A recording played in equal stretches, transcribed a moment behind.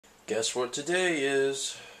Guess what today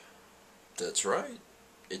is? That's right.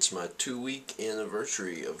 It's my 2-week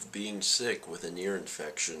anniversary of being sick with an ear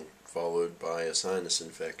infection, followed by a sinus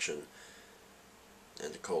infection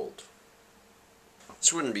and a cold.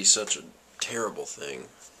 This wouldn't be such a terrible thing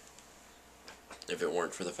if it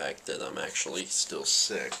weren't for the fact that I'm actually still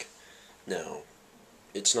sick. Now,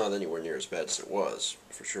 it's not anywhere near as bad as it was,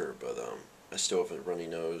 for sure, but I still have a runny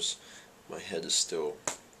nose. My head is still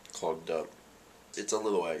clogged up. It's a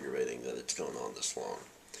little aggravating that it's going on this long.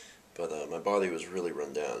 But my body was really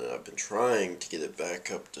run down, and I've been trying to get it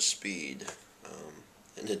back up to speed,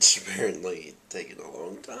 and it's apparently taken a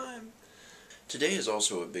long time. Today is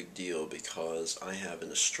also a big deal because I have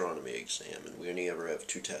an astronomy exam, and we only ever have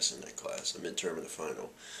 2 tests in that class, a midterm and a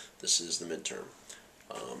final. This is the midterm.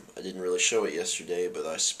 I didn't really show it yesterday, but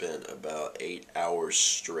I spent about 8 hours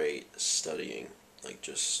straight studying, like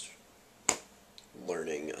just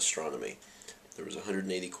learning astronomy. There was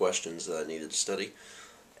 180 questions that I needed to study,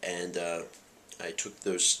 and I took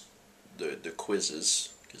the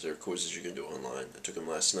quizzes, because there are quizzes you can do online. I took them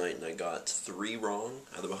last night, and I got 3 wrong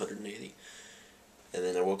out of 180. And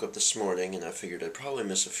then I woke up this morning, and I figured I'd probably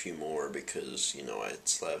miss a few more because, you know, I had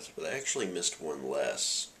slept, but I actually missed one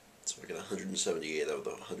less. So I got 178 out of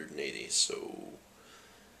the 180, so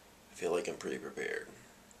I feel like I'm pretty prepared.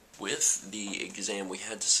 With the exam, we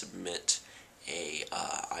had to submit a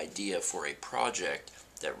idea for a project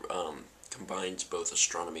that combines both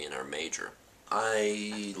astronomy and our major.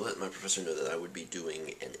 I let my professor know that I would be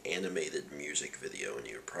doing an animated music video, and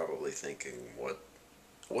you're probably thinking, what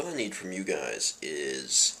I need from you guys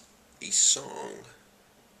is a song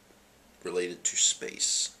related to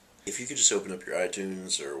space. If you could just open up your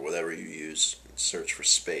iTunes or whatever you use, search for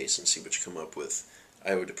space and see what you come up with,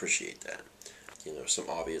 I would appreciate that. You know, some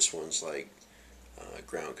obvious ones like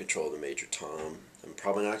Ground Control of the Major Tom. I'm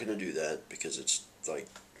probably not going to do that because it's like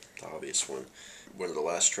the obvious one. One of the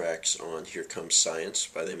last tracks on Here Comes Science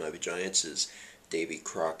by the Mighty Giants is Davy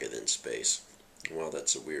Crockett in Space. Well,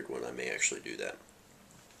 that's a weird one. I may actually do that.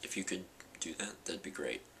 If you could do that, that'd be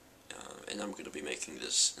great. And I'm going to be making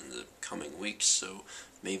this in the coming weeks, so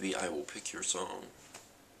maybe I will pick your song,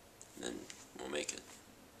 and then we'll make it.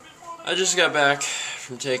 I just got back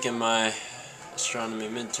from taking my astronomy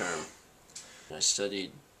midterm. I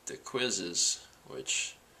studied the quizzes,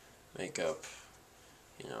 which make up,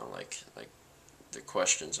 you know, like the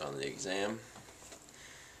questions on the exam.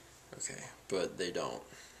 Okay, but they don't.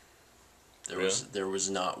 There was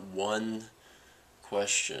not one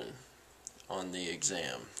question on the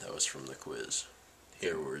exam that was from the quiz.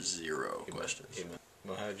 There were 0 questions.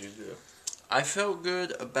 Well, how did you do? I felt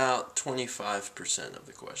good about 25% of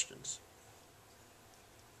the questions.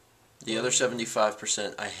 The other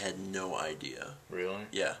 75%, I had no idea. Really?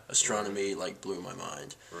 Yeah, astronomy like blew my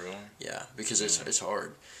mind. Really? Yeah, because it's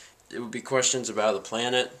hard. It would be questions about a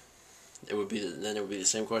planet. Then it would be the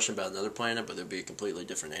same question about another planet, but there would be a completely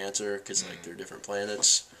different answer because like they're different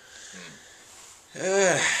planets.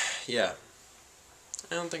 Yeah.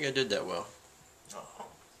 I don't think I did that well. Oh.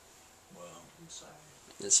 Well, I'm sorry.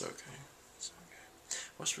 It's okay. It's okay.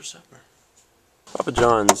 What's for supper? Papa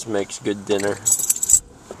John's makes good dinner.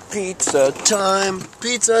 Pizza time!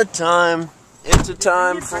 Pizza time! It's a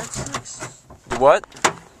time for... What?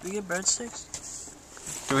 Did we get breadsticks?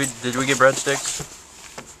 Did we get breadsticks?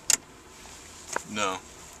 No.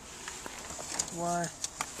 Why?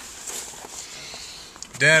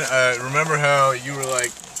 Dan, remember how you were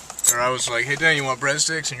like, or I was like, hey Dan, you want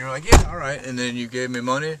breadsticks? And you were like, yeah, alright. And then you gave me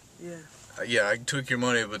money? Yeah. Yeah, I took your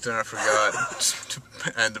money, but then I forgot to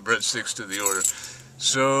add the breadsticks to the order.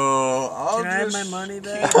 So, I'll Can I have my money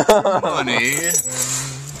back? money.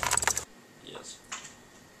 Yes.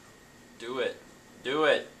 Do it. Do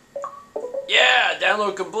it. Yeah!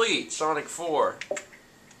 Download complete! Sonic 4.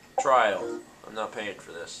 Trial. I'm not paying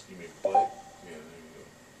for this. You mean play? Yeah, there you go.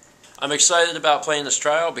 I'm excited about playing this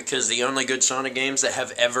trial because the only good Sonic games that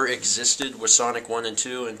have ever existed was Sonic 1 and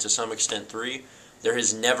 2 and to some extent 3. There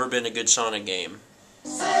has never been a good Sonic game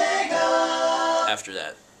after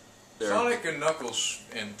that. Sonic and Knuckles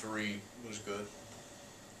in 3 was good.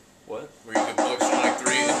 What? Where you could plug Sonic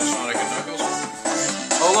 3 into Sonic and Knuckles.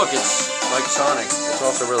 Oh look, it's like Sonic. It's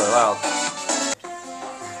also really loud.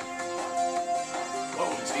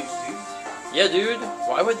 Whoa, it's HD? Yeah, dude.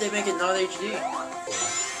 Why would they make it not HD?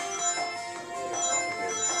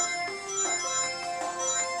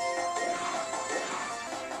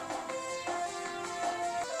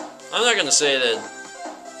 I'm not gonna say that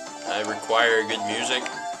I require good music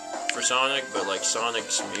for Sonic, but like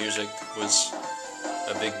Sonic's music was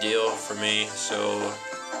a big deal for me, so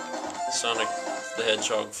Sonic the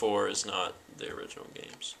Hedgehog 4 is not the original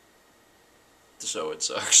games. so it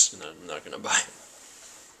sucks, and I'm not going to buy it.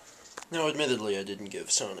 Now, admittedly, I didn't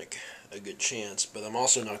give Sonic a good chance, but I'm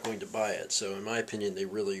also not going to buy it, so in my opinion, they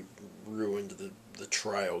really ruined the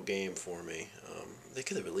trial game for me. They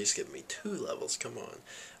could have at least given me 2 levels, come on.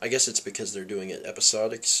 I guess it's because they're doing it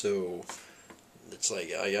episodic, so it's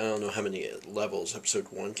like, I don't know how many levels Episode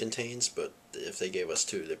 1 contains, but if they gave us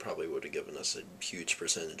 2, they probably would have given us a huge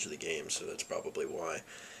percentage of the game, so that's probably why.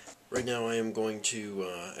 Right now I am going to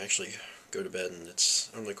actually go to bed, and it's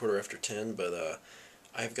only 10:15, but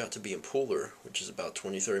I've got to be in Pooler, which is about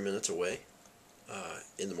 20-30 minutes away,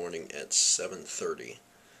 in the morning at 7:30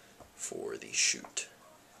 for the shoot.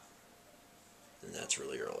 And that's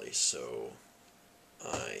really early, so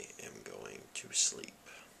I am going to sleep.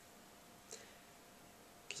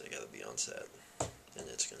 Because I gotta be on set, and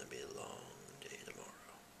it's gonna be long.